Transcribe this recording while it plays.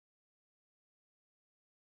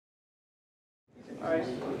Alright,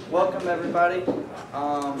 welcome everybody.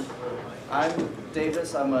 I'm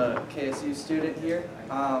Davis, I'm a KSU student here.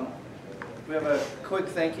 We have a quick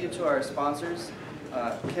thank you to our sponsors,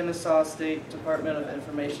 Kennesaw State Department of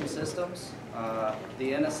Information Systems,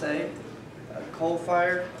 the NSA, Coal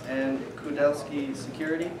Fire, and Kudelski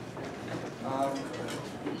Security.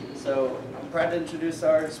 So I'm proud to introduce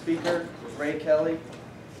our speaker, Ray Kelly.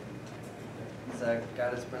 He's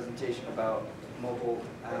got his presentation about mobile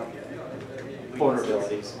app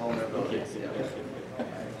vulnerabilities. Vulnerabilities, yeah.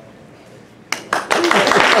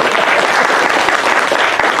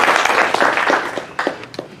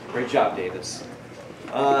 Great job, Davis.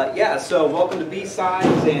 Yeah, so welcome to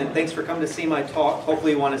B-Sides, and thanks for coming to see my talk.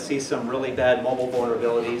 Hopefully you want to see some really bad mobile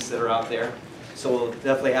vulnerabilities that are out there. So we'll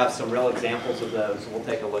definitely have some real examples of those, and we'll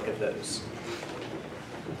take a look at those.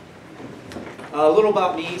 A little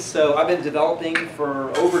about me. So I've been developing for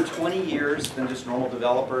over 20 years, been just a normal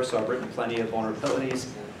developer, so I've written plenty of vulnerabilities.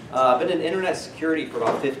 I've been in internet security for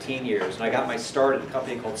about 15 years, and I got my start at a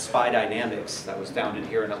company called SPI Dynamics that was founded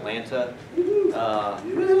here in Atlanta.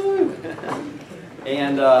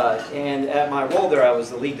 And at my role there, I was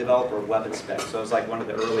the lead developer of WebInspect. So I was like one of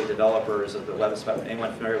the early developers of the WebInspect.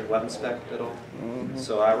 Anyone familiar with WebInspect at all? Mm-hmm.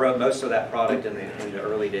 So I wrote most of that product in the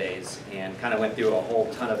early days and kind of went through a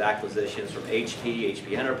whole ton of acquisitions from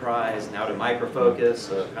HP Enterprise, now to Micro Focus,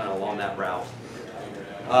 so kind of along that route.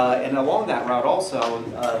 And along that route also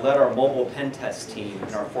led our mobile pen test team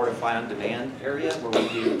in our Fortify on Demand area where we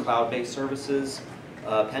do cloud-based services.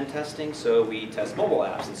 Pen testing, so we test mobile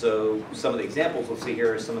apps, and so some of the examples we'll see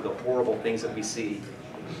here are some of the horrible things that we see,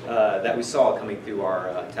 that we saw coming through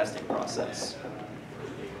our testing process.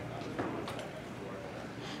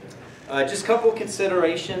 Just a couple of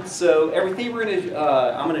considerations. So everything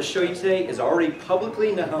I'm going to show you today is already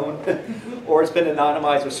publicly known, or it's been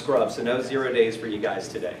anonymized with Scrub, so no 0 days for you guys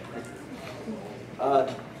today.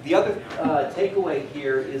 The other takeaway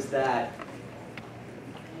here is that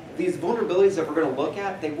these vulnerabilities that we're going to look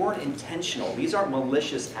at, they weren't intentional. These aren't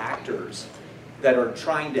malicious actors that are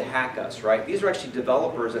trying to hack us, right? These are actually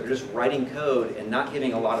developers that are just writing code and not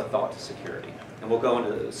giving a lot of thought to security. And we'll go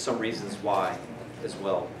into some reasons why as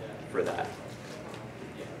well for that.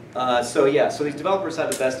 So these developers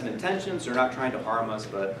have the best of intentions. They're not trying to harm us,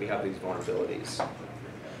 but we have these vulnerabilities.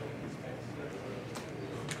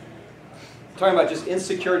 Talking about just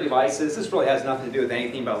insecure devices, this really has nothing to do with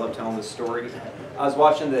anything, but I love telling this story. I was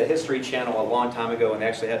watching the History Channel a long time ago, and they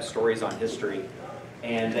actually had stories on history.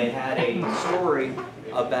 And they had a story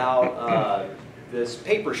about this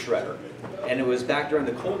paper shredder, and it was back during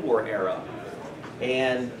the Cold War era.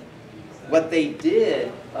 And what they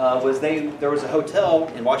did was there was a hotel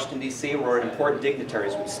in Washington, D.C. where important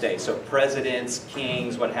dignitaries would stay. So presidents,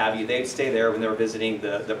 kings, what have you, they'd stay there when they were visiting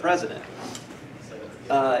the president.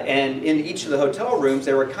 And in each of the hotel rooms,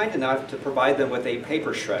 they were kind enough to provide them with a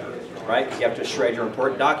paper shredder, right? Because you have to shred your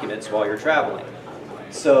important documents while you're traveling.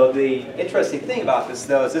 So the interesting thing about this,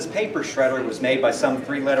 though, is this paper shredder was made by some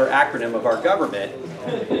 3-letter acronym of our government.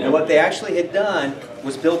 And what they actually had done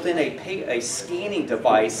was built in a scanning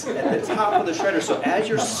device at the top of the shredder. So as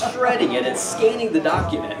you're shredding it, it's scanning the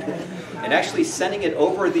document and actually sending it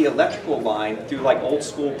over the electrical line through like old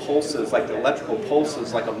school pulses, like the electrical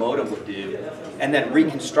pulses like a modem would do, and then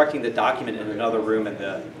reconstructing the document in another room in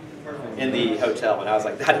the hotel. And I was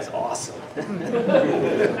like, that is awesome.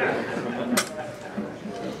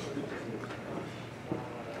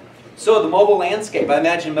 So the mobile landscape. I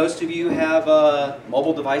imagine most of you have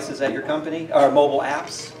mobile devices at your company, or mobile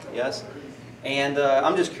apps, yes? And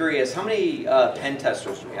I'm just curious, how many pen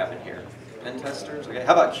testers do we have in here? Pen testers? Okay.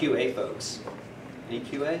 How about QA folks? Any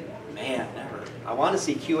QA? Man, never. I want to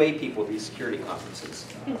see QA people at these security conferences.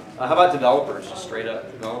 How about developers? Just straight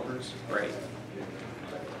up developers? Great.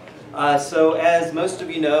 So as most of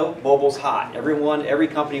you know, mobile's hot. Every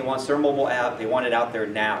company wants their mobile app. They want it out there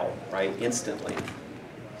now, right? Instantly.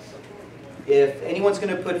 If anyone's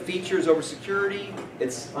going to put features over security,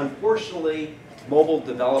 it's unfortunately mobile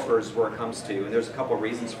developers where it comes to, and there's a couple of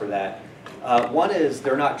reasons for that. One is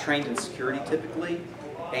they're not trained in security typically,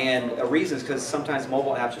 and a reason is because sometimes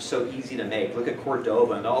mobile apps are so easy to make. Look at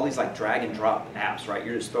Cordova and all these like drag and drop apps, right?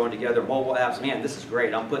 You're just throwing together mobile apps. Man, this is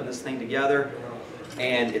great. I'm putting this thing together,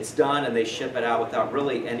 and it's done, and they ship it out without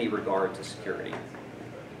really any regard to security.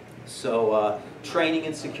 So training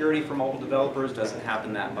in security for mobile developers doesn't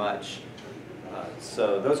happen that much.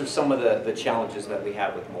 So those are some of the challenges that we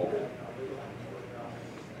have with mobile.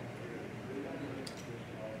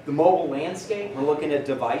 The mobile landscape, we're looking at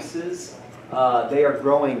devices. They are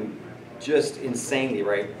growing just insanely,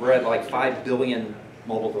 right? We're at like 5 billion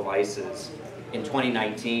mobile devices. in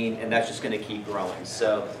 2019, and that's just going to keep growing.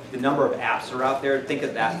 So the number of apps are out there. Think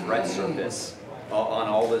of that threat surface on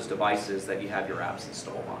all those devices that you have your apps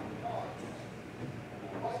installed on.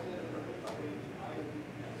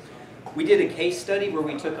 We did a case study where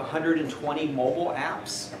we took 120 mobile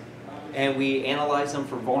apps and we analyzed them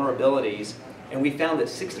for vulnerabilities, and we found that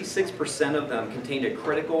 66% of them contained a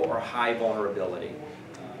critical or high vulnerability.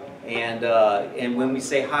 And when we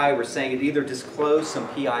say high, we're saying it either disclosed some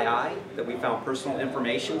PII, that we found personal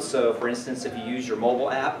information. So for instance, if you use your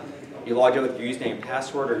mobile app, you logged in with your username and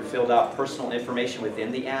password, or you filled out personal information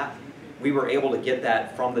within the app, we were able to get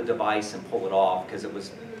that from the device and pull it off because it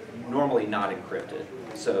was normally not encrypted.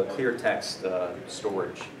 So clear text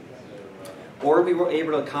storage. Or we were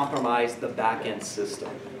able to compromise the back-end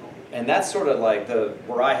system. And that's sort of like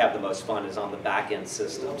where I have the most fun is on the back-end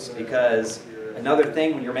systems, because another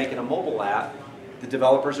thing, when you're making a mobile app, the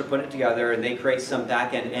developers are putting it together and they create some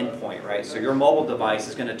back-end endpoint, right? So your mobile device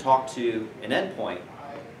is going to talk to an endpoint.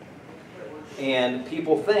 And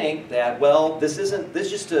people think that, well, this is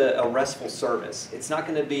just a RESTful service. It's not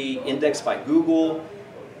going to be indexed by Google.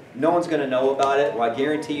 No one's going to know about it. Well, I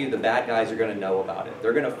guarantee you the bad guys are going to know about it.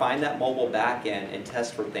 They're going to find that mobile backend and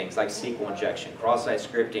test for things like SQL injection, cross-site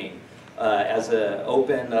scripting, as an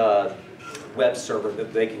open web server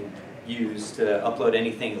that they can use to upload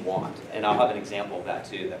anything you want. And I'll have an example of that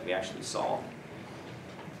too that we actually saw.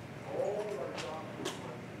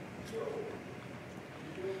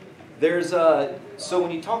 So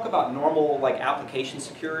when you talk about normal like application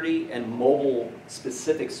security and mobile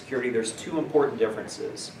specific security, there's two important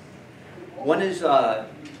differences. One is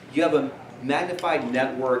you have a magnified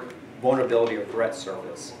network vulnerability or threat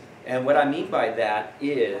surface. And what I mean by that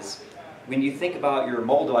is when you think about your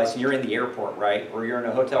mobile device and you're in the airport, right, or you're in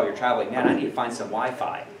a hotel, you're traveling, man, I need to find some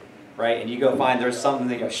Wi-Fi, right? And you go find there's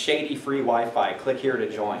something, shady free Wi-Fi, click here to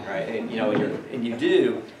join, right? And you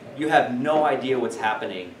do, you have no idea what's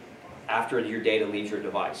happening after your data leaves your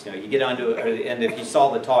device. You get onto it, and if you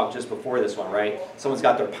saw the talk just before this one, right? Someone's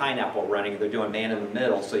got their Pineapple running, they're doing man in the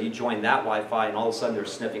middle, so you join that Wi-Fi and all of a sudden they're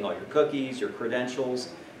sniffing all your cookies, your credentials,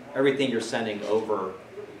 everything you're sending over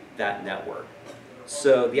that network.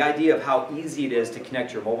 So the idea of how easy it is to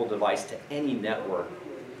connect your mobile device to any network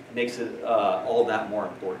makes it all that more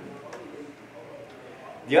important.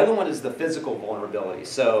 The other one is the physical vulnerability.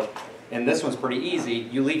 So, and this one's pretty easy,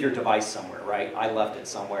 you leave your device somewhere, right? I left it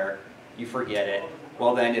somewhere. You forget it.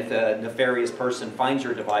 Well then, if a nefarious person finds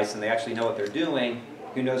your device and they actually know what they're doing,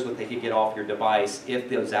 who knows what they could get off your device if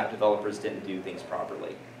those app developers didn't do things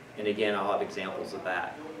properly. And again, I'll have examples of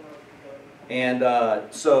that. And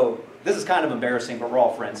so this is kind of embarrassing, but we're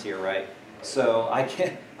all friends here, right? So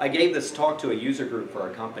I gave this talk to a user group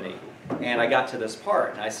for a company, and I got to this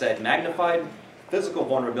part, and I said, magnified physical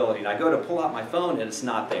vulnerability, and I go to pull out my phone, and it's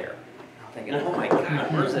not there. Thinking, oh my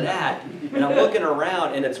God, where's it at? And I'm looking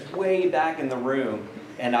around, and it's way back in the room,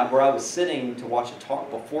 and where I was sitting to watch a talk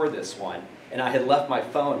before this one, and I had left my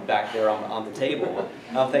phone back there on the table.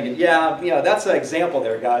 And I'm thinking, yeah, that's an example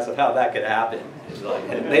there, guys, of how that could happen. Like,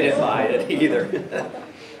 they didn't buy it either.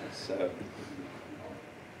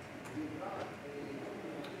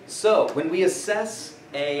 So when we assess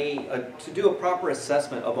to do a proper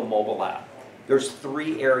assessment of a mobile app, there's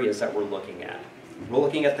three areas that we're looking at. We're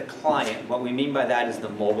looking at the client. What we mean by that is the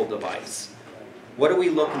mobile device. What are we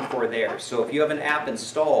looking for there? So if you have an app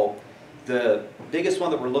installed, the biggest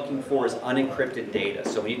one that we're looking for is unencrypted data.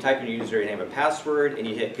 So when you type in your username and password and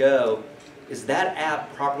you hit go, is that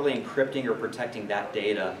app properly encrypting or protecting that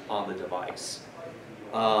data on the device?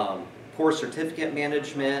 Poor certificate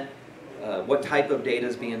management, what type of data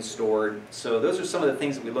is being stored. So those are some of the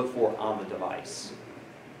things that we look for on the device.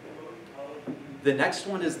 The next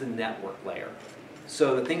one is the network layer.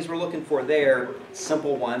 So the things we're looking for there,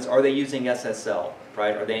 simple ones, are they using SSL,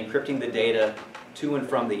 right? Are they encrypting the data to and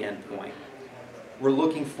from the endpoint? We're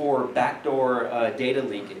looking for backdoor data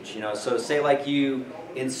leakage. So say like you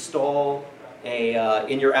install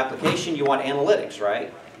in your application you want analytics,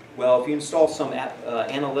 right? Well, if you install some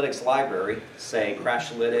analytics library, say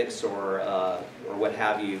Crashlytics or what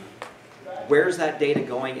have you, where's that data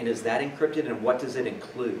going, and is that encrypted, and what does it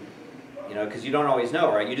include? Because you don't always know,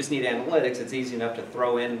 right? You just need analytics. It's easy enough to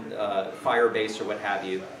throw in Firebase or what have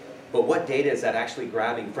you. But what data is that actually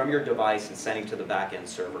grabbing from your device and sending to the back-end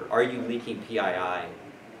server? Are you leaking PII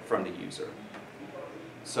from the user?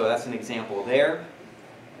 So that's an example there.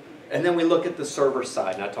 And then we look at the server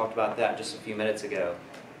side, and I talked about that just a few minutes ago.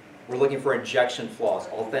 We're looking for injection flaws,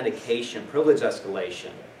 authentication, privilege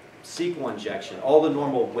escalation, SQL injection, all the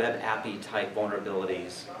normal web appy type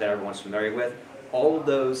vulnerabilities that everyone's familiar with. All of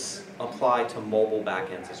those apply to mobile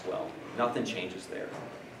backends as well. Nothing changes there.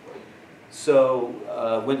 So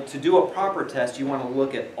to do a proper test, you want to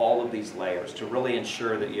look at all of these layers to really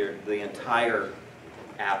ensure that the entire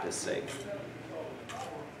app is safe.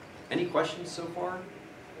 Any questions so far?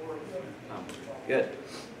 Oh, good.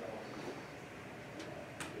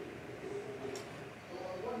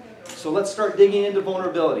 So let's start digging into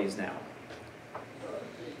vulnerabilities now.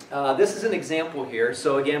 This is an example here.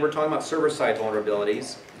 So again, we're talking about server-side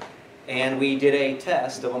vulnerabilities. And we did a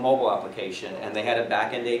test of a mobile application, and they had a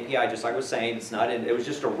back-end API, just like I was saying. It was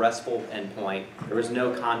just a RESTful endpoint. There was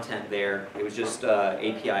no content there. It was just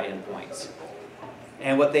API endpoints.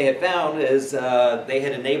 And what they had found is they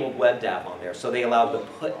had enabled WebDAV on there, so they allowed the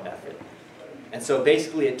put method. And so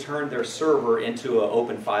basically it turned their server into an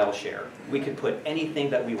open file share. We could put anything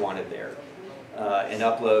that we wanted there and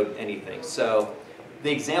upload anything. So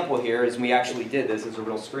the example here is we actually did this as a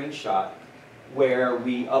real screenshot where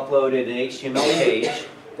we uploaded an HTML page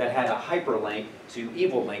that had a hyperlink to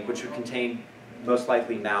EvilLink, which would contain most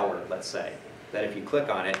likely malware, let's say, that if you click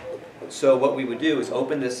on it. So what we would do is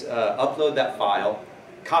open this, upload that file,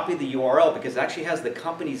 copy the URL because it actually has the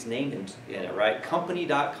company's name in it, right?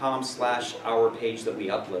 company.com/our page that we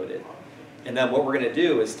uploaded. And then what we're going to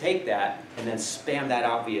do is take that and then spam that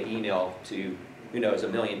out via email to, who knows,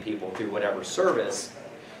 1 million people through whatever service.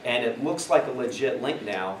 And it looks like a legit link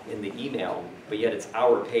now in the email, but yet it's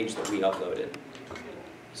our page that we uploaded.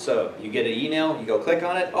 So you get an email, you go click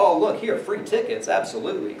on it, oh look here, free tickets,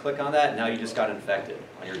 absolutely. Click on that, now you just got infected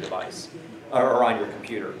on your device, or on your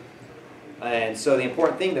computer. And so the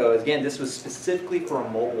important thing though is, again, this was specifically for a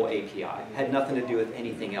mobile API. It had nothing to do with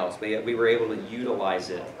anything else, but yet we were able to utilize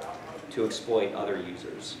it to exploit other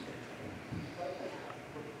users.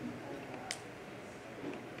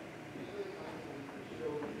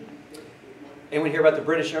 Anyone hear about the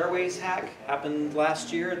British Airways hack? Happened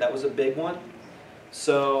last year. That was a big one.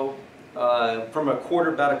 So from about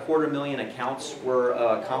a 250,000 accounts were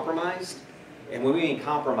compromised. And when we mean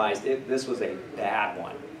compromised, this was a bad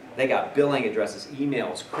one. They got billing addresses,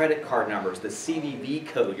 emails, credit card numbers, the CVV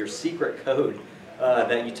code, your secret code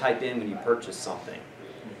that you type in when you purchase something.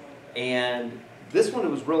 And this one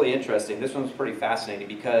was really interesting. This one was pretty fascinating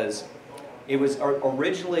because it was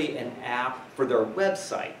originally an app for their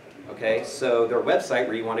website. Okay, so their website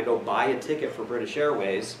where you want to go buy a ticket for British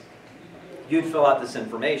Airways, you'd fill out this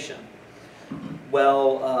information.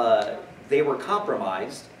 Well, they were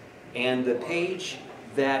compromised, and the page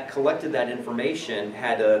that collected that information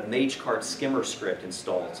had a MageCart skimmer script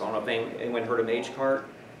installed. So I don't know if anyone heard of MageCart.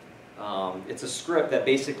 It's a script that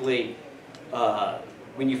basically,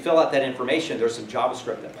 when you fill out that information, there's some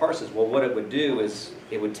JavaScript that parses. Well, what it would do is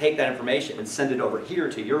it would take that information and send it over here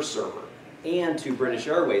to your server and to British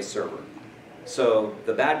Airways server. So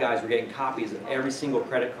the bad guys were getting copies of every single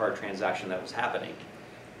credit card transaction that was happening.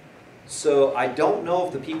 So I don't know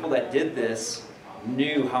if the people that did this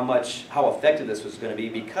knew how effective this was going to be,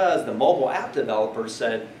 because the mobile app developers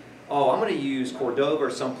said, oh, I'm going to use Cordova or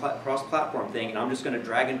some cross-platform thing, and I'm just going to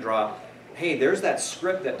drag and drop, hey, there's that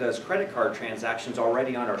script that does credit card transactions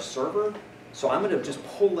already on our server, so I'm going to just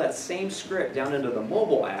pull that same script down into the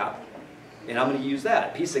mobile app, and I'm going to use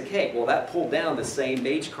that. Piece of cake. Well, that pulled down the same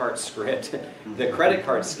MageCart script, the credit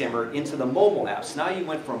card skimmer, into the mobile app. So now you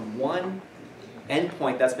went from one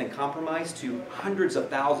endpoint that's been compromised to hundreds of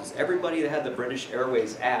thousands. Everybody that had the British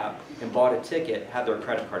Airways app and bought a ticket had their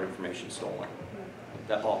credit card information stolen.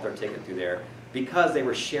 That bought their ticket through there because they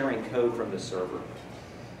were sharing code from the server.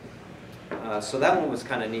 So that one was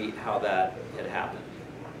kind of neat how that had happened.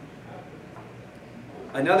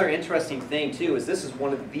 Another interesting thing too is this is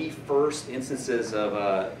one of the first instances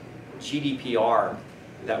of GDPR.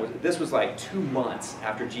 This was like 2 months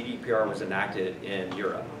after GDPR was enacted in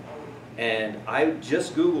Europe. And I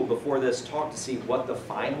just Googled before this talk to see what the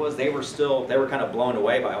fine was. They were kind of blown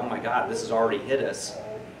away by, oh my God, this has already hit us.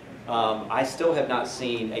 I still have not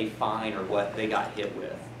seen a fine or what they got hit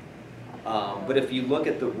with. But if you look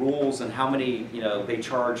at the rules and how many, they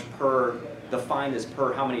charge per, the fine is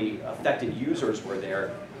per how many affected users were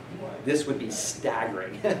there, this would be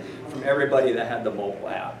staggering from everybody that had the mobile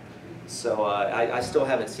app. So I still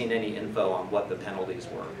haven't seen any info on what the penalties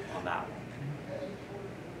were on that one.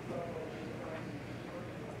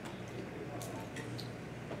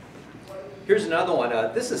 Here's another one.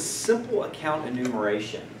 This is simple account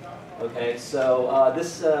enumeration. Okay, so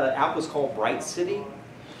this app was called Bright City,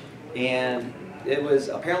 and it was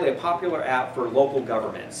apparently a popular app for local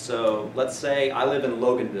governments. So let's say I live in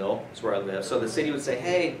Loganville, that's where I live. So the city would say,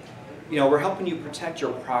 hey, we're helping you protect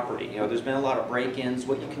your property. There's been a lot of break-ins.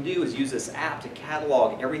 What you can do is use this app to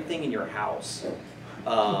catalog everything in your house.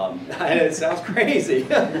 And it sounds crazy.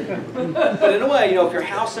 But in a way, you know, if your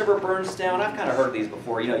house ever burns down, I've kind of heard these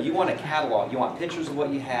before, you know, you want a catalog, you want pictures of what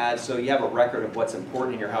you had, so you have a record of what's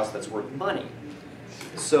important in your house that's worth money.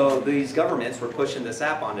 So these governments were pushing this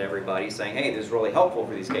app onto everybody, saying, hey, this is really helpful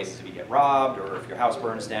for these cases if you get robbed or if your house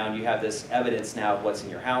burns down, you have this evidence now of what's in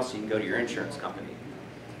your house, so you can go to your insurance company.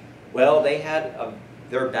 Well, they had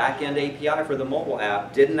their back-end API for the mobile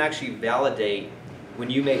app didn't actually validate when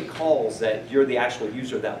you made calls that you're the actual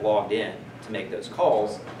user that logged in to make those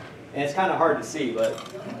calls. And it's kind of hard to see, but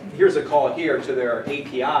here's a call here to their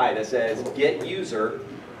API that says get user,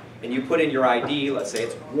 and you put in your ID, let's say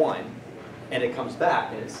it's 1, and it comes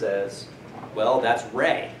back and it says, well, that's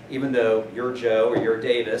Ray. Even though you're Joe or you're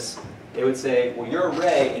Davis, it would say, well, you're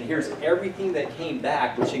Ray, and here's everything that came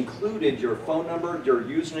back, which included your phone number, your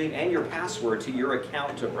username, and your password to your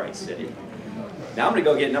account to Bright City. Now I'm going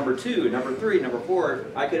to go get number 2, number 3, number 4.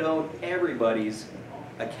 I could own everybody's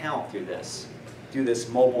account through this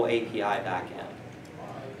mobile API backend.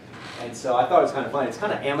 And so I thought it was kind of funny. It's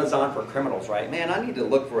kind of Amazon for criminals, right? Man, I need to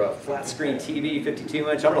look for a flat screen TV,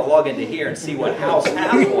 52-inch. I'm going to log into here and see what house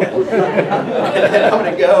has one. And I'm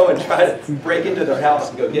going to go and try to break into their house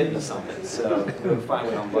and go get into something. So I'm going to find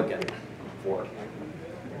what I'm looking for.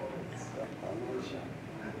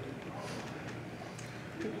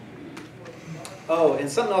 Oh, and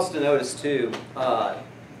something else to notice too.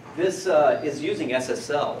 This is using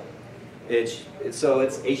SSL. So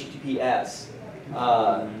it's HTTPS.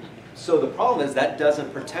 So the problem is that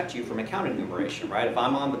doesn't protect you from account enumeration, right? If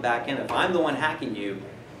I'm on the back end, if I'm the one hacking you,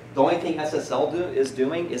 the only thing SSL is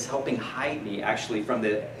doing is helping hide me actually from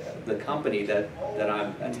the company that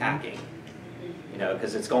I'm attacking. You know,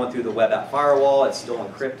 because it's going through the web app firewall, it's still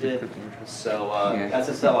encrypted. So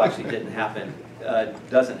SSL actually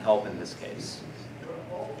doesn't help in this case.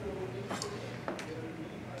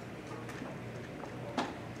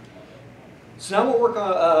 So now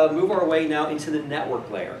we'll move our way now into the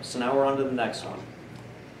network layer. So now we're on to the next one.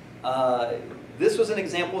 This was an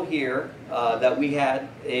example here that we had.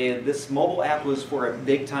 This mobile app was for a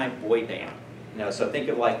big-time boy band. You know, so think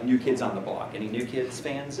of like New Kids on the Block. Any New Kids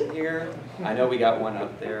fans in here? I know we got one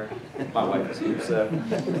up there. My wife is here, so.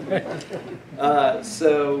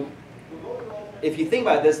 So if you think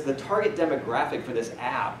about this, the target demographic for this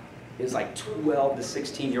app is like 12 to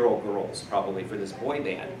 16-year-old girls, probably, for this boy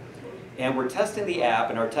band. And we're testing the app,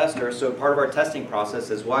 and our tester, so part of our testing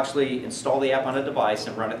process is we'll actually install the app on a device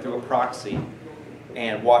and run it through a proxy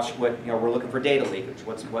and watch what, you know, we're looking for data leakage,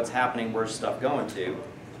 what's happening, where's stuff going to.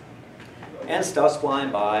 And stuff's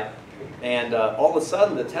flying by, and all of a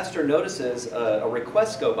sudden the tester notices a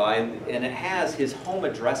request go by, and it has his home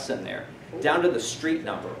address in there, down to the street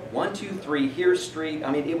number. 123 here street.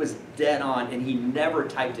 I mean, it was dead on, and he never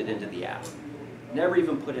typed it into the app. Never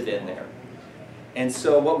even put it in there. And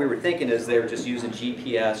so what we were thinking is they were just using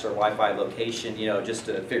GPS or Wi-Fi location, you know, just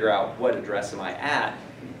to figure out what address am I at.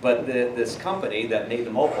 But this company that made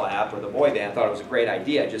the mobile app, or the boy band, thought it was a great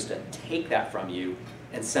idea just to take that from you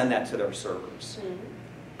and send that to their servers.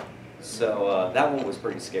 So that one was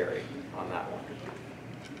pretty scary on that one.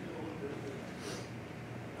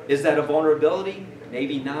 Is that a vulnerability?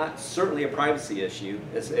 Maybe not. Certainly a privacy issue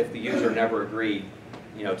if the user never agreed,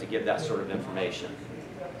 you know, to give that sort of information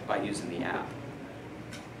by using the app.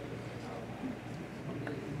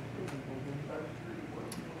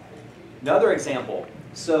 Another example.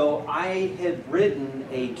 So I had written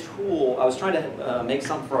a tool. I was trying to make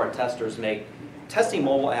something for our testers. Testing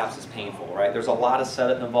mobile apps is painful, right? There's a lot of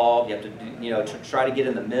setup involved. You have to, you know, try to get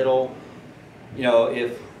in the middle. You know,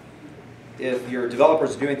 if your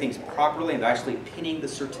developers are doing things properly and they're actually pinning the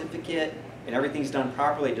certificate and everything's done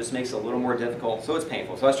properly, it just makes it a little more difficult. So it's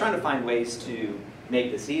painful. So I was trying to find ways to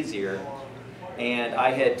make this easier. And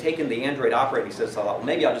I had taken the Android operating system. I thought, well,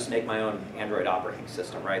 maybe I'll just make my own Android operating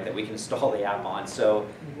system, right, that we can install the app on. So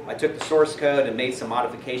I took the source code and made some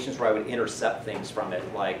modifications where I would intercept things from it.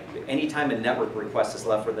 Like anytime a network request is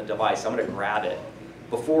left for the device, I'm going to grab it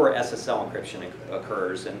before SSL encryption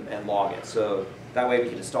occurs and log it. So that way we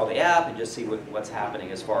can install the app and just see what's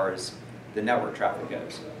happening as far as the network traffic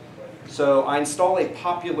goes. So I install a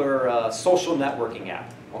popular social networking app.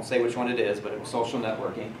 I won't say which one it is, but it was social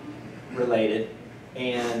networking related,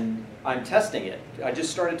 and I'm testing it. I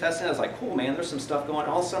just started testing it. I was like, cool, man, there's some stuff going on.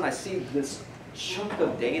 All of a sudden I see this chunk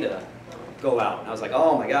of data go out, and I was like,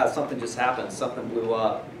 oh my god, something just happened, something blew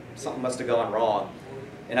up, something must have gone wrong.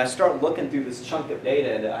 And I start looking through this chunk of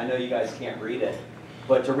data, and I know you guys can't read it,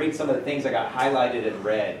 but to read some of the things I got highlighted in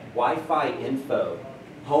red: Wi-Fi info,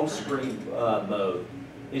 home screen mode,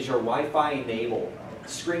 is your Wi-Fi enabled,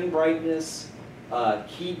 screen brightness,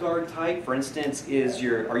 key guard type, for instance,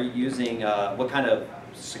 are you using, what kind of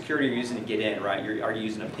security are you using to get in, right? Are you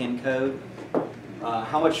using a PIN code?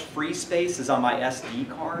 How much free space is on my SD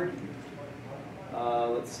card?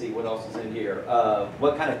 Let's see, what else is in here?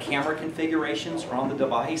 What kind of camera configurations are on the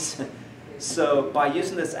device? So by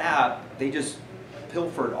using this app, they just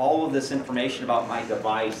pilfered all of this information about my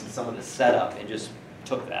device and some of the setup and just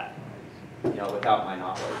took that, without my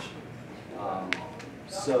knowledge.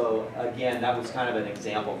 So again, that was kind of an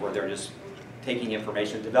example where they're just taking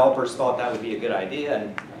information. Developers thought that would be a good idea,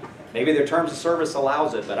 and maybe their terms of service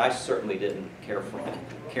allows it, but I certainly didn't care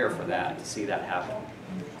for that, to see that happen.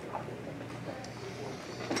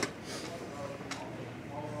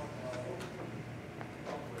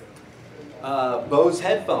 Bose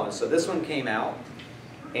headphones. So this one came out,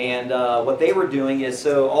 and what they were doing is,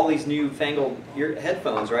 so all these newfangled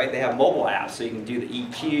headphones, right? They have mobile apps, so you can do the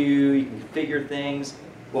EQ, you can configure things.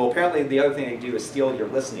 Well, apparently the other thing they do is steal your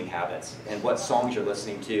listening habits and what songs you're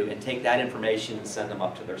listening to, and take that information and send them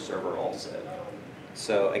up to their server also.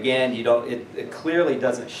 So again, it clearly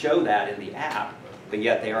doesn't show that in the app, but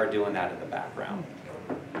yet they are doing that in the background.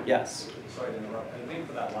 Yes? Sorry to interrupt. I think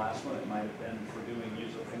for that last one, it might have been for doing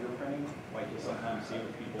user fingerprinting. Like you sometimes see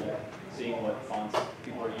with people seeing what fonts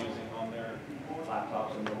people are using on their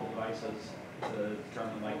laptops and mobile devices to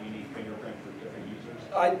determine like unique fingerprint for different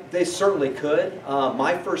users. They certainly could.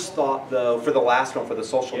 My first thought, though, for the last one, for the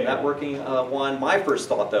social networking one, my first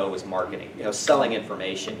thought, though, was marketing. Selling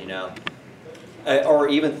information. Or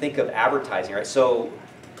even think of advertising, right? So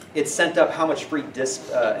it sent up how much free disk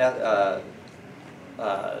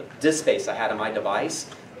space I had on my device.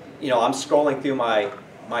 I'm scrolling through my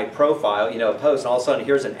profile, post, and all of a sudden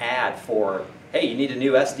here's an ad for, hey, you need a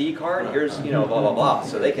new SD card? Here's, blah, blah, blah.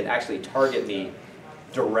 So they can actually target me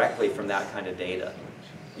directly from that kind of data.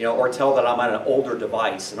 Or tell that I'm on an older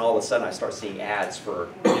device, and all of a sudden I start seeing ads for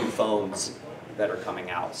new phones that are coming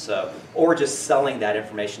out. So, or just selling that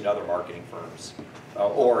information to other marketing firms,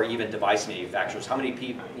 or even device manufacturers. How many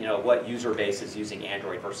people, what user base is using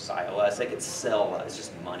Android versus iOS? They could sell, it's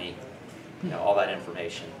just money, all that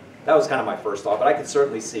information. That was kind of my first thought, but I could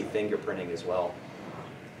certainly see fingerprinting as well,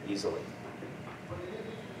 easily.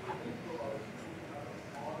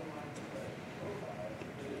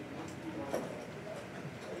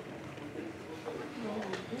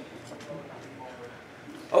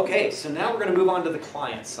 Okay, so now we're going to move on to the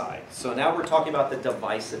client side. So now we're talking about the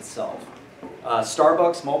device itself.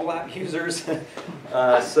 Starbucks mobile app users.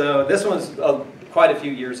 So this one's quite a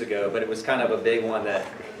few years ago, but it was kind of a big one that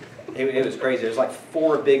it was crazy. There's like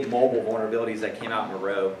 4 big mobile vulnerabilities that came out in a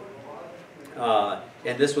row.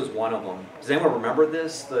 And this was one of them. Does anyone remember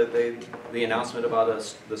this? The announcement about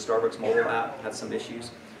the Starbucks mobile app had some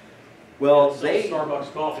issues? Well, they...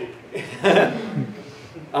 Starbucks coffee.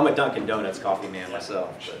 I'm a Dunkin' Donuts coffee man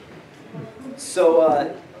myself.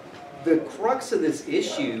 So the crux of this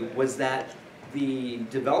issue was that the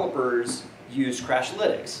developers use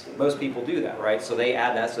Crashlytics. Most people do that, right? So they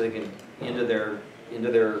add that so they can into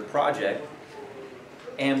their project.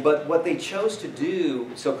 But what they chose to do,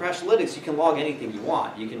 so Crashlytics, you can log anything you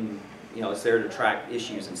want. You can, it's there to track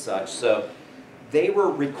issues and such. So they were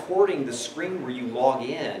recording the screen where you log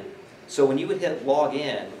in. So when you would hit log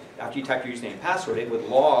in, after you type your username and password, it would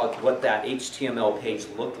log what that HTML page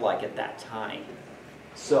looked like at that time.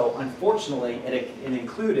 So unfortunately, it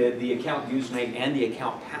included the account username and the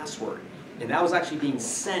account password. And that was actually being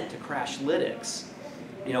sent to Crashlytics,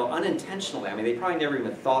 unintentionally. I mean, they probably never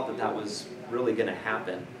even thought that that was really going to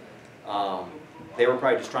happen. They were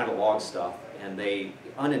probably just trying to log stuff, and they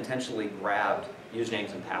unintentionally grabbed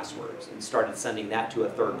usernames and passwords and started sending that to a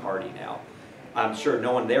third party now. I'm sure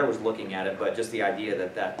no one there was looking at it, but just the idea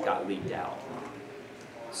that that got leaked out.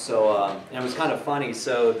 So and it was kind of funny.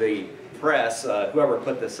 So the press, whoever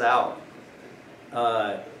put this out,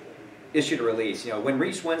 issued a release. When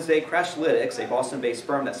reached Wednesday, Crashlytics, a Boston-based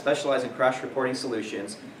firm that specializes in crash reporting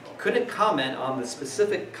solutions, couldn't comment on the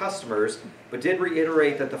specific customers, but did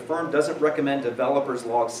reiterate that the firm doesn't recommend developers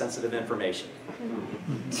log sensitive information.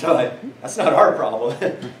 So that's not our problem.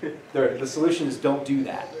 The solutions don't do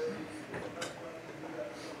that.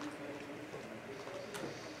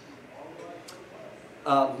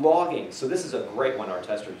 Logging. So this is a great one our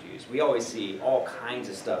testers use. We always see all kinds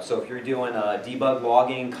of stuff. So if you're doing debug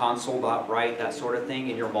logging, console.write, that sort of thing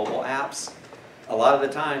in your mobile apps, a lot of the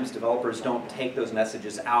times developers don't take those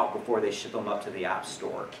messages out before they ship them up to the App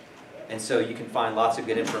Store. And so you can find lots of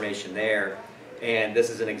good information there. And this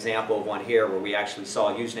is an example of one here where we actually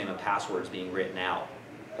saw username and passwords being written out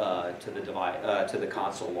to the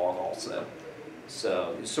console log also.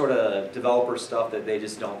 So it's sort of developer stuff that they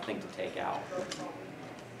just don't think to take out.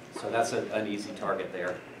 So that's an easy target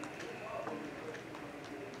there.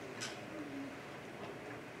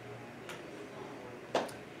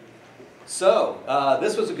 So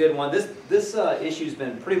this was a good one. This issue's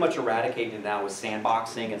been pretty much eradicated now with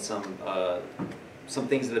sandboxing and some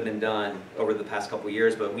things that have been done over the past couple of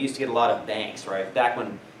years. But we used to get a lot of banks, right? Back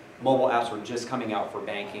when mobile apps were just coming out for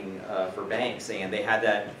banking, for banks, and they had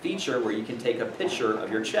that feature where you can take a picture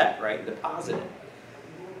of your check, right, and deposit it.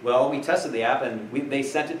 Well, we tested the app, and they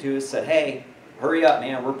sent it to us, said, hey, hurry up,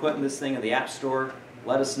 man, we're putting this thing in the App Store.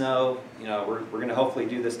 Let us know, we're going to hopefully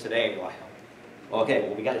do this today. We're like, okay,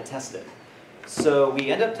 well, we got to test it. So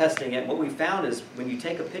we end up testing it, and what we found is when you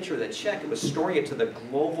take a picture of the check, it was storing it to the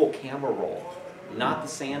global camera roll, not the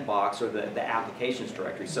sandbox or the applications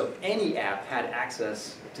directory. So any app had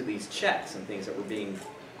access to these checks and things that were being,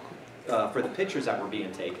 for the pictures that were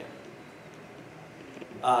being taken.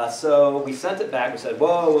 So we sent it back. We said,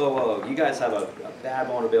 whoa, whoa, whoa, you guys have a bad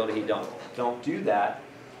vulnerability. Don't do that.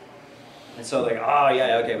 And so they're like, oh,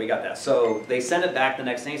 yeah, okay, we got that. So they sent it back the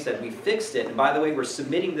next day and said, we fixed it. And by the way, we're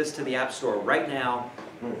submitting this to the App Store right now.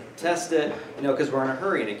 Test it, because we're in a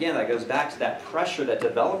hurry. And again, that goes back to that pressure that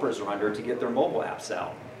developers are under to get their mobile apps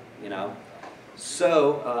out,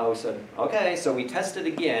 So we said, okay, so we tested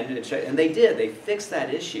again, and they did. They fixed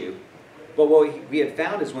that issue. But what we had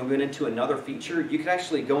found is when we went into another feature, you could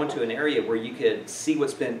actually go into an area where you could see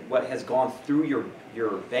what has gone through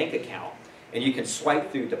your bank account. And you can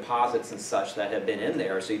swipe through deposits and such that have been in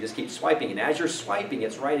there. So you just keep swiping. And as you're swiping,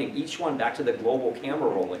 it's writing each one back to the global camera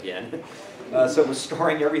roll again. So it was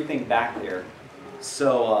storing everything back there.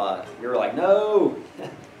 So you're like, no,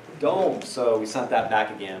 don't. So we sent that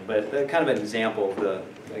back again. But kind of an example of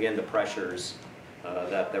the pressures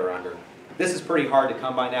that they're under. This is pretty hard to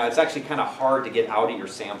come by now. It's actually kind of hard to get out of your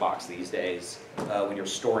sandbox these days when you're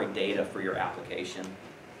storing data for your application.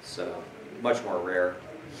 So much more rare.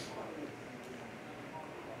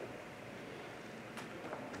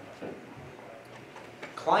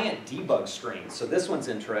 Client debug screens. So this one's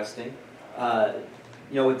interesting.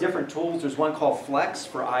 With different tools, there's one called Flex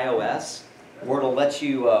for iOS, where it'll let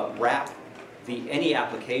you wrap any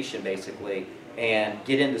application basically and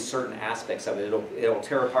get into certain aspects of it. It'll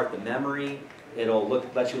tear apart the memory. It'll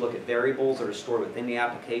let you look at variables that are stored within the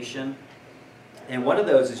application. And one of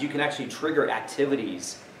those is you can actually trigger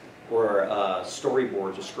activities or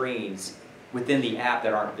storyboards or screens within the app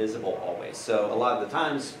that aren't visible always. So a lot of the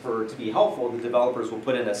times, to be helpful, the developers will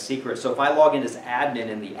put in a secret. So if I log in as admin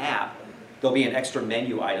in the app, there'll be an extra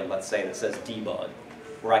menu item, let's say, that says debug,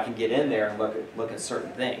 where I can get in there and look at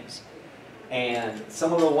certain things. And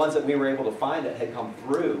some of the ones that we were able to find that had come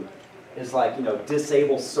through is like,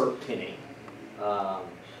 disable cert pinning.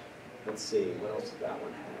 Let's see, what else did that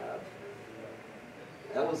one have?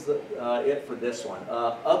 That was it for this one.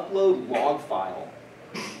 Upload log file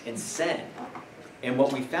and send. And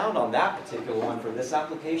what we found on that particular one for this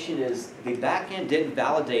application is the backend didn't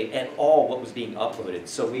validate at all what was being uploaded.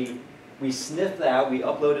 So we sniffed that, we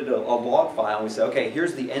uploaded a log file, and we said, okay,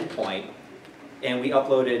 here's the endpoint, and we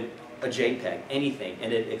uploaded a JPEG, anything,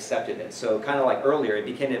 and it accepted it. So kind of like earlier, it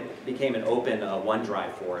became an open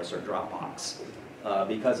OneDrive for us, or Dropbox,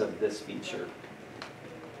 because of this feature.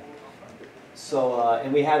 So,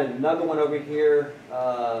 and we had another one over here.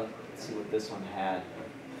 Let's see what this one had.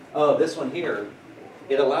 Oh, this one here,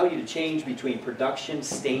 it allowed you to change between production,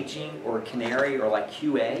 staging, or canary, or like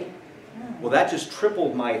QA. Well, that just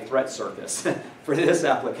tripled my threat surface for this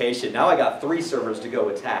application. Now I got 3 servers to go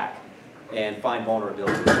attack and find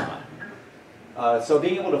vulnerabilities on. So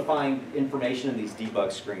being able to find information in these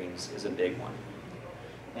debug screens is a big one.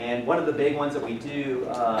 And one of the big ones that we do,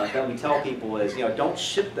 that we tell people is, don't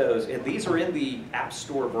ship those. If these are in the App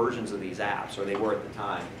Store versions of these apps, or they were at the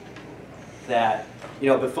time. That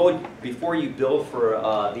before you build for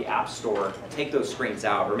the App Store, take those screens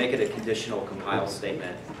out or make it a conditional compile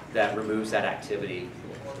statement that removes that activity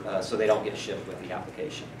so they don't get shipped with the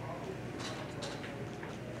application.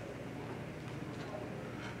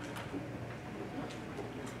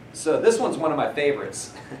 So this one's one of my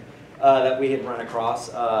favorites that we had run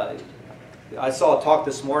across. I saw a talk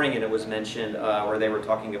this morning and it was mentioned where they were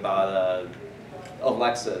talking about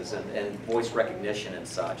Alexas and voice recognition and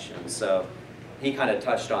such. And so he kind of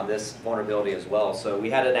touched on this vulnerability as well. So we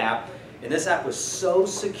had an app, and this app was so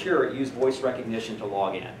secure it used voice recognition to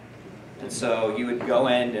log in. And so you would go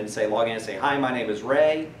in and say, log in and say, hi, my name is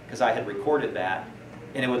Ray, because I had recorded that,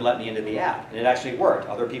 and it would let me into the app. And it actually worked.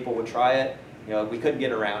 Other people would try it. We couldn't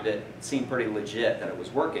get around it. It seemed pretty legit that it was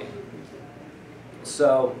working.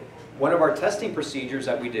 So one of our testing procedures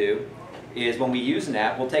that we do is when we use an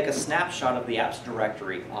app, we'll take a snapshot of the app's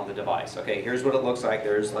directory on the device. Okay, here's what it looks like.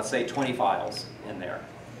 There's, let's say, 20 files in there.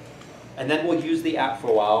 And then we'll use the app for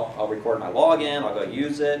a while. I'll record my login. I'll go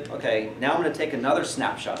use it. Okay, now I'm going to take another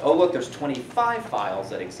snapshot. Oh, look, there's 25 files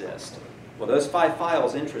that exist. Well, those 5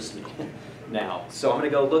 files interest me now. So I'm going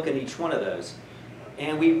to go look at each one of those.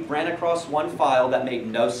 And we ran across one file that made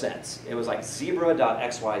no sense. It was like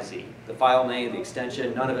zebra.xyz. The file name, the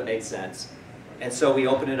extension, none of it made sense. And so we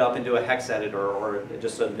opened it up into a hex editor or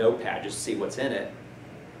just a notepad just to see what's in it.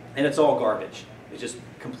 And it's all garbage. It's just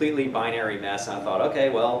completely binary mess. And I thought, okay,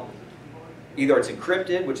 well, either it's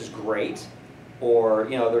encrypted, which is great, or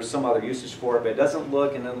there's some other usage for it, but it doesn't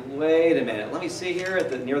look. And then wait a minute, let me see here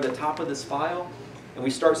near the top of this file, and we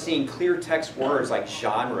start seeing clear text words like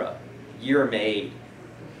genre, year made,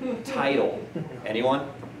 title. Anyone?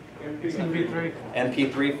 MP3.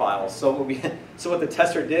 MP3 files. So what the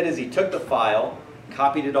tester did is he took the file,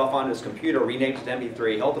 copied it off onto his computer, renamed it to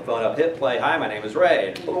MP3, held the phone up, hit play, hi, my name is Ray,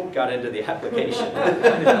 and boom, got into the application.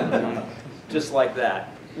 Just like that.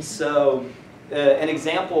 So an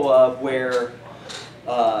example of where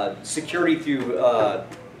security through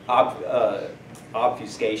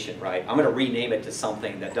obfuscation, right? I'm going to rename it to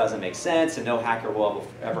something that doesn't make sense, and no hacker will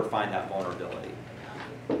ever find that vulnerability.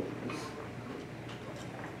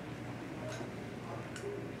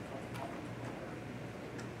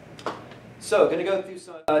 So, going to go through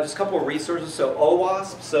some, just a couple of resources. So,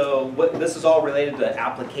 OWASP. So, this is all related to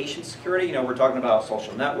application security. We're talking about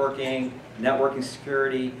social networking, networking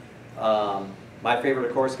security. My favorite,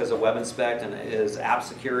 of course, because of WebInspect, and is app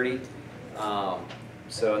security. And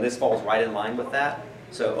this falls right in line with that.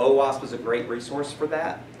 So, OWASP is a great resource for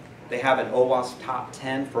that. They have an OWASP top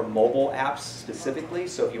 10 for mobile apps specifically.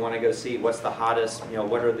 So, if you want to go see what's the hottest,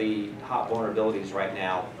 what are the hot vulnerabilities right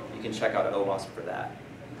now, you can check out OWASP for that.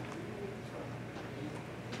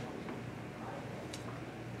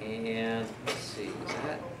 And let's see, is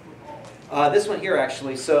that? This one here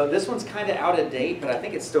actually, so this one's kind of out of date, but I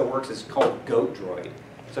think it still works. It's called GoatDroid.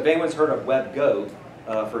 So if anyone's heard of WebGoat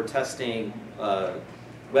for testing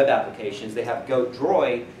web applications, they have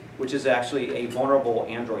GoatDroid, which is actually a vulnerable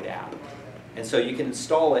Android app. And so you can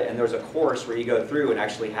install it, and there's a course where you go through and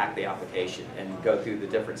actually hack the application and go through the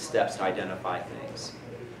different steps to identify things.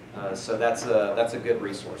 So that's a good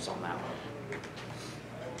resource on that one.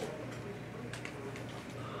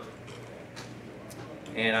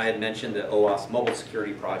 And I had mentioned the OWASP Mobile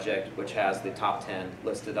Security Project, which has the top 10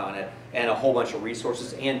 listed on it, and a whole bunch of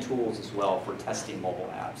resources and tools as well for testing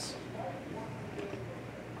mobile apps.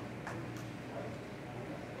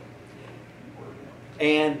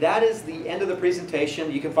 And that is the end of the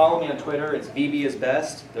presentation. You can follow me on Twitter. It's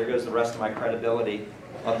VBisBest. There goes the rest of my credibility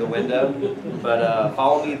out the window. But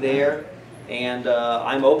follow me there. And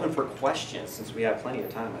I'm open for questions since we have plenty of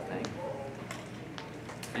time, I think.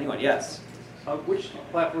 Anyone? Yes? Which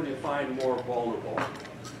platform do you find more vulnerable?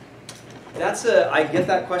 I get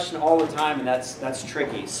that question all the time, and that's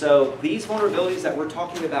tricky. So these vulnerabilities that we're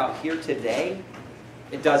talking about here today,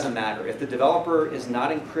 it doesn't matter. If the developer is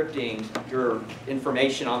not encrypting your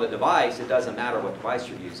information on the device, it doesn't matter what device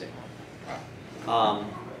you're using.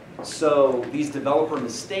 So these developer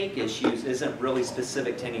mistake issues isn't really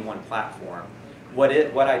specific to any one platform.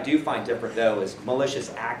 What I do find different, though, is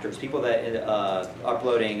malicious actors, people that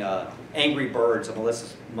uploading Angry Birds, a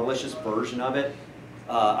malicious version of it.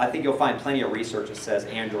 I think you'll find plenty of research that says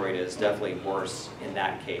Android is definitely worse in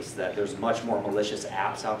that case, that there's much more malicious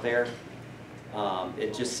apps out there.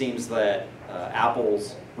 It just seems that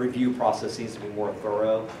Apple's review process seems to be more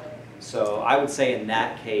thorough. So I would say in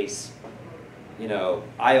that case,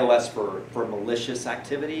 iOS for malicious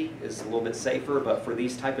activity is a little bit safer, but for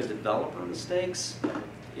these type of developer mistakes,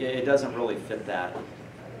 it doesn't really fit that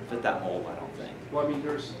mold, I don't think. Well, I mean,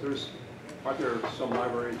 aren't there some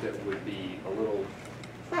libraries that would be a little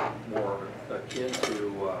more akin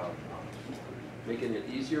to making it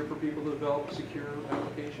easier for people to develop secure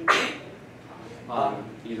applications on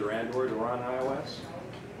either Android or on iOS?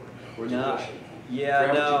 Or is it just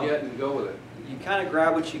grab what you get and go with it? You kind of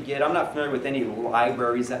grab what you get. I'm not familiar with any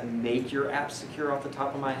libraries that make your app secure off the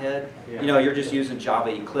top of my head. Yeah. You're just using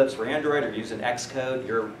Java Eclipse for Android or using Xcode.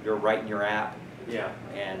 You're writing your app. Yeah.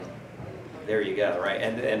 And there you go, right?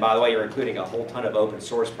 And by the way, you're including a whole ton of open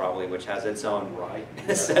source probably, which has its own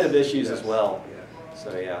set of issues as well. Yeah.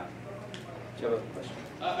 So yeah. Do you have a question?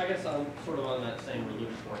 I guess I'm sort of on that same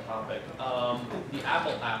Illuminator topic. The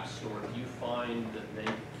Apple App Store, do you find that they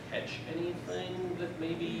catch anything that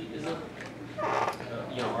maybe isn't,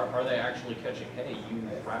 are they actually catching, hey, you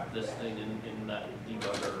wrap this thing in that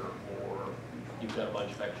debugger, or you've got a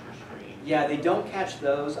bunch of extra screens? Yeah, they don't catch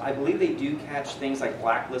those. I believe they do catch things like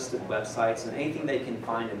blacklisted websites and anything they can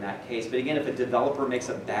find in that case. But again, if a developer makes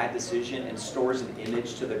a bad decision and stores an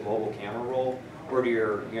image to the global camera roll, or to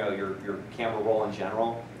your camera roll in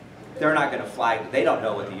general, they're not going to flag. They don't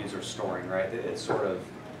know what the user's storing, right? It's sort of,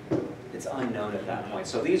 It's unknown at that point.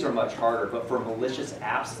 So these are much harder, but for malicious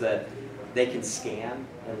apps that they can scan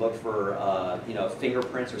and look for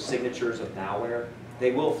fingerprints or signatures of malware,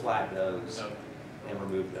 they will flag those and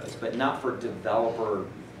remove those, but not for developer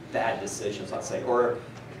bad decisions, let's say. Or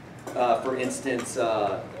for instance,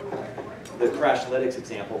 the Crashlytics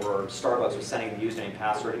example where Starbucks was sending the username and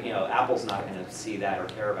password, Apple's not going to see that or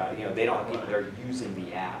care about it. They don't have people that are using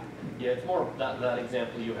the app. Yeah, it's more that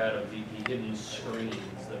example you had of the hidden screens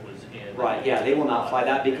that was in. Right, yeah, they will not flag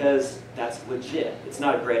that because that's legit. It's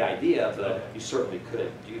not a great idea, but you certainly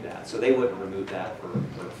could do that. So they wouldn't remove that or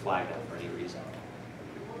flag that for any reason.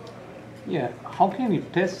 Yeah, how can you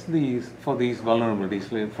test for these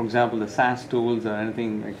vulnerabilities? Like, for example, the SaaS tools or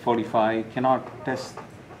anything like 45 cannot test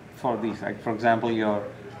for these. Like, for example, your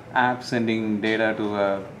app sending data to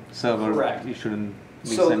a server, Correct. You shouldn't be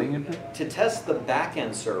So sending it to test the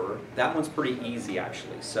backend server, that one's pretty easy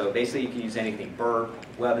actually. So basically you can use anything, Burp,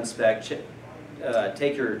 WebInspect,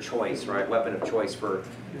 take your choice, right? Weapon of choice for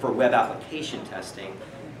web application testing,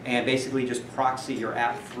 and basically just proxy your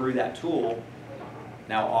app through that tool.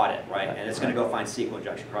 Now audit, right? And it's going to go find SQL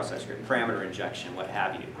injection, process script, parameter injection, what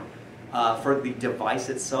have you. For the device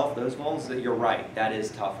itself, those vulns, you're right, that is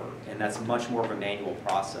tougher, and that's much more of a manual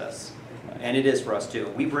process. And it is for us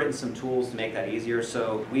too. We've written some tools to make that easier.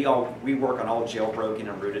 So we work on all jailbroken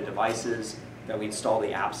and rooted devices that we install the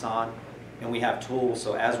apps on, and we have tools.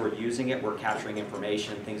 So as we're using it, we're capturing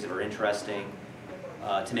information, things that are interesting,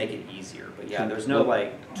 to make it easier. But yeah, there's no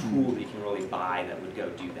tool that you can really buy that would go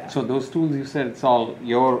do that. So those tools you said, it's all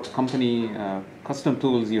your company custom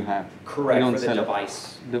tools you have. Correct, You don't for the sell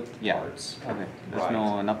device yeah. parts. Okay. There's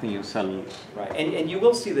Right. nothing you sell. Right, and you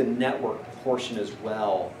will see the network portion as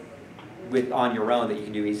well on your own that you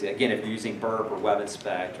can do easily. Again, if you're using Burp or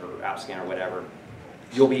WebInspect or AppScan or whatever,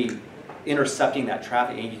 you'll be intercepting that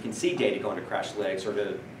traffic, and you can see data going to Crashlytics or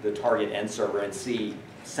to the target end server and see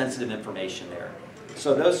sensitive information there.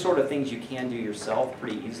 So those sort of things you can do yourself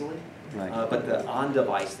pretty easily, Right. but the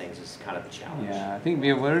on-device things is kind of the challenge. Yeah, I think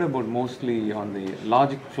we are worried about mostly on the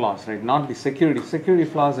logic flaws, right? Not the security. Security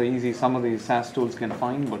flaws are easy. Some of these SaaS tools can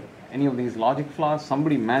find, but any of these logic flaws,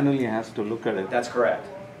 somebody manually has to look at it. That's correct.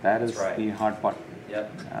 That is That's right. the hard part.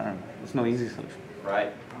 Yep. I don't know. There's no easy solution.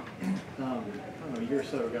 Right. I don't know, a year or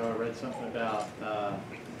so ago, I read something about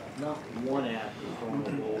not one app was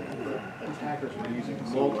vulnerable, but attackers were using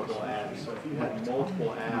multiple apps. So if you had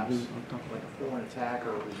multiple apps, like a foreign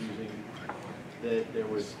attacker was using,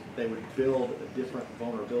 they would build a different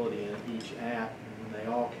vulnerability in each app, and when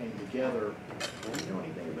they all came together, do you know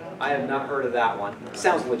anything about it? I have not heard of that one.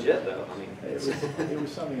 Sounds legit though. I mean, It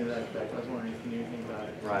was something to that effect. I was wondering if you knew anything about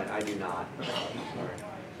it. right. I do not. Sorry.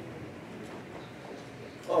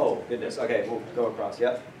 Oh goodness. Okay, we'll go across.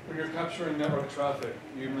 Yep. When you're capturing network traffic,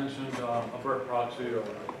 you mentioned a Burp proxy or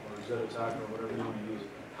Z attack or whatever you want to use.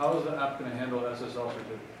 How is the app going to handle SSL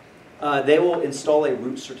certificate? They will install a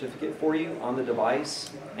root certificate for you on the device,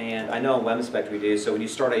 and I know in WebInspect we do. So when you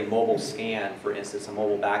start a mobile scan, for instance, a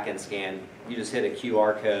mobile backend scan, you just hit a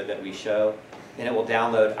QR code that we show, and it will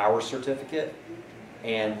download our certificate,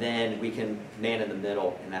 and then we can man in the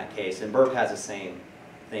middle in that case. And Burp has the same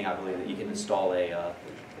thing, I believe, that you can install a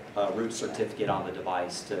root certificate on the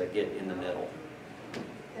device to get in the middle.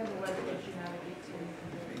 They have a web functionality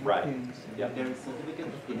too. Right. Yep. There is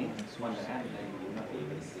certificate beginning on the app and you will not be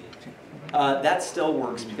able to see it. That still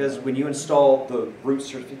works because when you install the root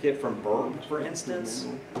certificate from Burp, for instance,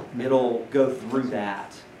 it'll go through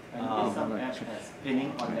that. And some app has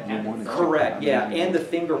pinning on the app. Correct, yeah, and the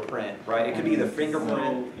fingerprint, right? It could be the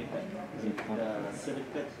fingerprint. So if the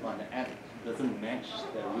certificate on the app doesn't match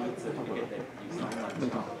the root certificate that you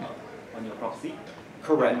signed on your proxy,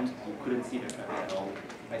 Correct. then you couldn't see the traffic at all.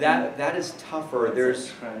 I think That is tougher. there's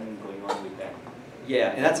a trend going on with that.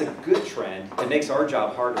 Yeah, and that's a good trend. It makes our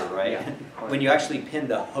job harder, right? Yeah. When you actually pin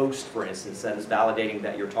the host, for instance, that is validating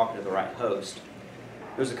that you're talking to the right host.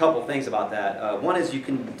 There's a couple things about that. One is you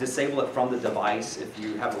can disable it from the device. If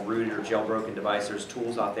you have a rooted or jailbroken device, there's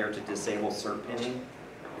tools out there to disable cert pinning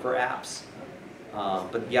for apps.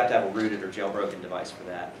 But you have to have a rooted or jailbroken device for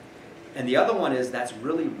that. And the other one is that's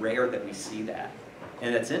really rare that we see that.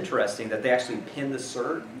 And it's interesting that they actually pin the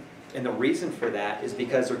cert. And the reason for that is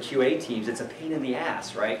because their QA teams, it's a pain in the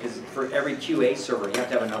ass, right? Because for every QA server, you have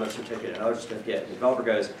to have another certificate, another certificate. The developer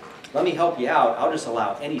goes, let me help you out. I'll just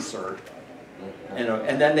allow any cert.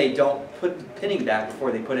 And then they don't put the pinning back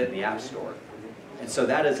before they put it in the App Store. And so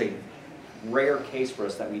that is a rare case for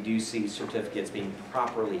us that we do see certificates being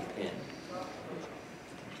properly pinned.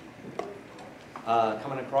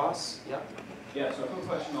 Coming across? Yep. Yeah, so a quick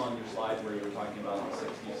question on your slides where you were talking about the 66%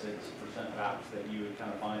 of apps that you would kind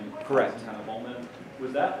of find Correct. some kind of vulnerability.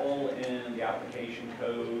 Was that all in the application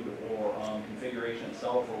code or configuration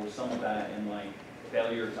itself, or was some of that in like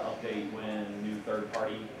failure to update when new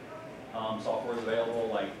third-party software is available,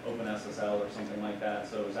 like OpenSSL or something like that?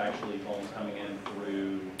 So it was actually phones coming in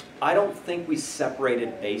through. I don't think we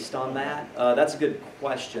separated based on that. That's a good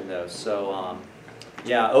question though. So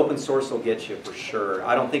yeah, open source will get you for sure.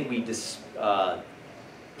 I don't think we just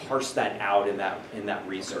parsed that out in that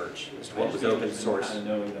research as to what was open source. Kind of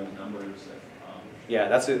knowing those numbers. Yeah,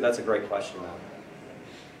 that's a great question though.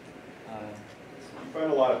 You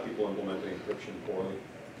find a lot of people implementing encryption poorly.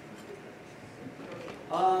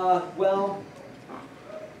 Well,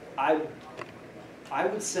 I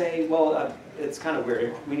would say, well, it's kind of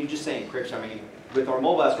weird. When you just say encryption, I mean, with our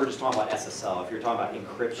mobile apps, we're just talking about SSL. If you're talking about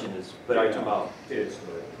encryption, but are you talking about data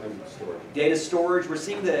storage? Storage. Data storage, we're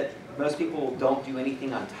seeing that most people don't do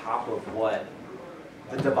anything on top of what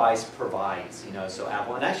the device provides, you know, so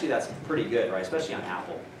Apple, and actually that's pretty good, right, especially on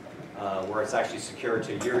Apple, where it's actually secure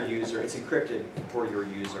to your user, it's encrypted for your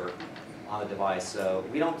user on the device, so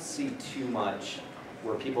we don't see too much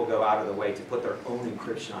where people go out of the way to put their own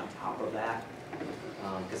encryption on top of that,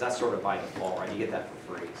 because that's sort of by default, right, you get that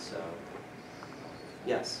for free, so,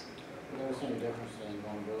 yes? There was any difference in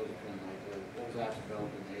vulnerability between like those apps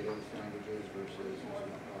developed in native languages versus using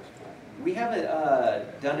cross-platform? We haven't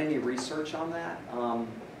done any research on that.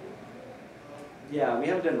 Yeah, we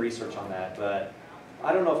haven't done research on that, but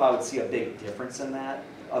I don't know if I would see a big difference in that,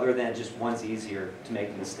 other than just one's easier to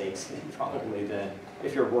make mistakes in probably than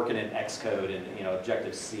if you're working in Xcode and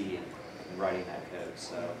Objective-C and writing that code.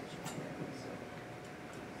 So,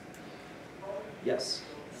 yes.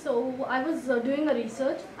 So I was doing a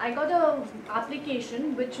research. I got a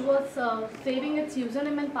application which was saving its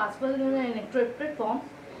username and password in an encrypted form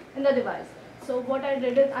in the device. So what I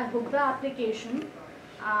did is I hooked the application,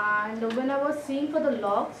 and when I was seeing for the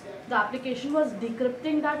logs, the application was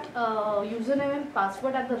decrypting that username and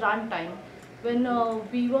password at the runtime when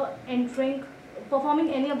we were performing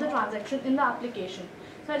any of the transaction in the application.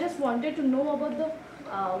 So I just wanted to know about the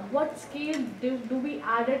what scale do we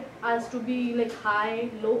add it as to be like high,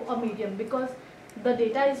 low or medium, because the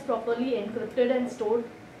data is properly encrypted and stored,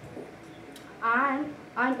 and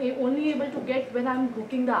I'm only able to get when I'm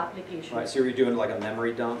hooking the application. Right, so you're doing like a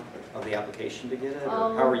memory dump of the application to get it, or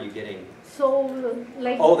how are you getting? So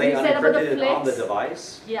like they you said about the unencrypted it on the flex.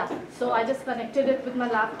 device? Yeah, so I just connected it with my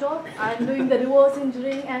laptop. I'm doing the reverse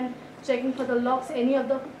engineering and checking for the logs, any of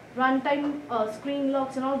the runtime screen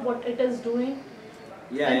logs and all, what it is doing.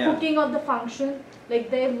 Yeah, and yeah. hooking of the function,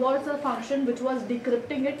 like there was a function which was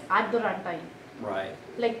decrypting it at the runtime. Right.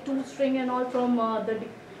 Like toString and all from the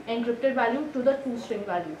encrypted value to the toString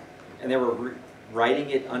value. And they were writing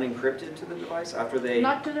it unencrypted to the device after they...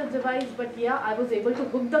 Not to the device, but yeah, I was able to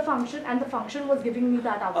hook the function and the function was giving me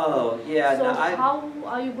that output. Oh, yeah. So no, how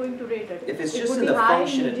are you going to rate it? If it's it just would in be the high,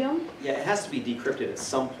 function, medium? yeah, it has to be decrypted at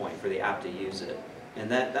some point for the app to use it.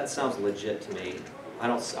 And that sounds legit to me.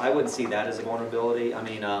 I wouldn't see that as a vulnerability. I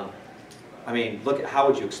mean, look at how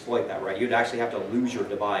would you exploit that, right? You'd actually have to lose your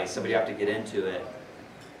device. Somebody would have to get into it,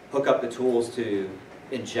 hook up the tools to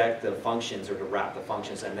inject the functions or to wrap the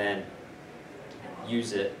functions, and then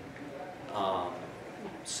use it.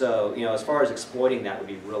 So, as far as exploiting that would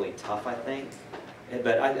be really tough, I think.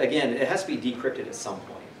 But again, it has to be decrypted at some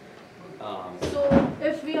point. So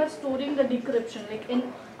if we are storing the decryption, like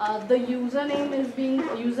in the username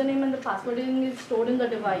and the password is stored in the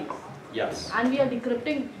device. Yes. And we are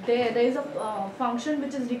decrypting there is a function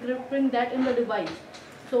which is decrypting that in the device.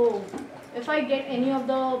 So if I get any of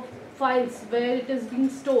the files where it is being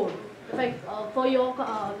stored, if I for your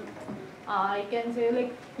I can say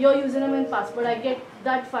like your username and password, I get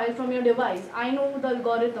that file from your device. I know the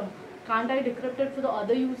algorithm. Can't I decrypt it for the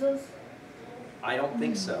other users? I don't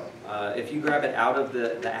think so. If you grab it out of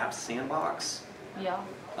the app sandbox, Yeah.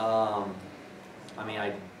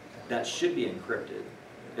 that should be encrypted.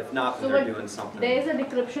 If not, then So they're doing something. there is a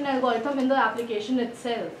decryption algorithm in the application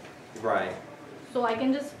itself. Right. So I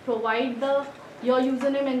can just provide your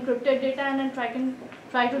username encrypted data and then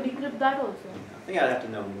try to decrypt that also. I think I'd have to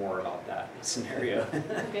know more about that scenario.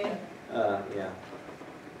 Okay. Yeah.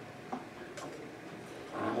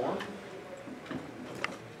 Any more?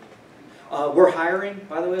 We're hiring,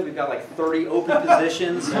 by the way. We've got like 30 open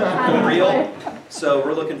positions for real. So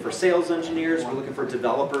we're looking for sales engineers. We're looking for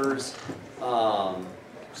developers.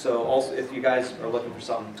 So also, if you guys are looking for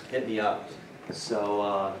something, hit me up.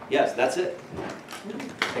 So yes, that's it.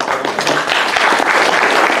 Thanks very much.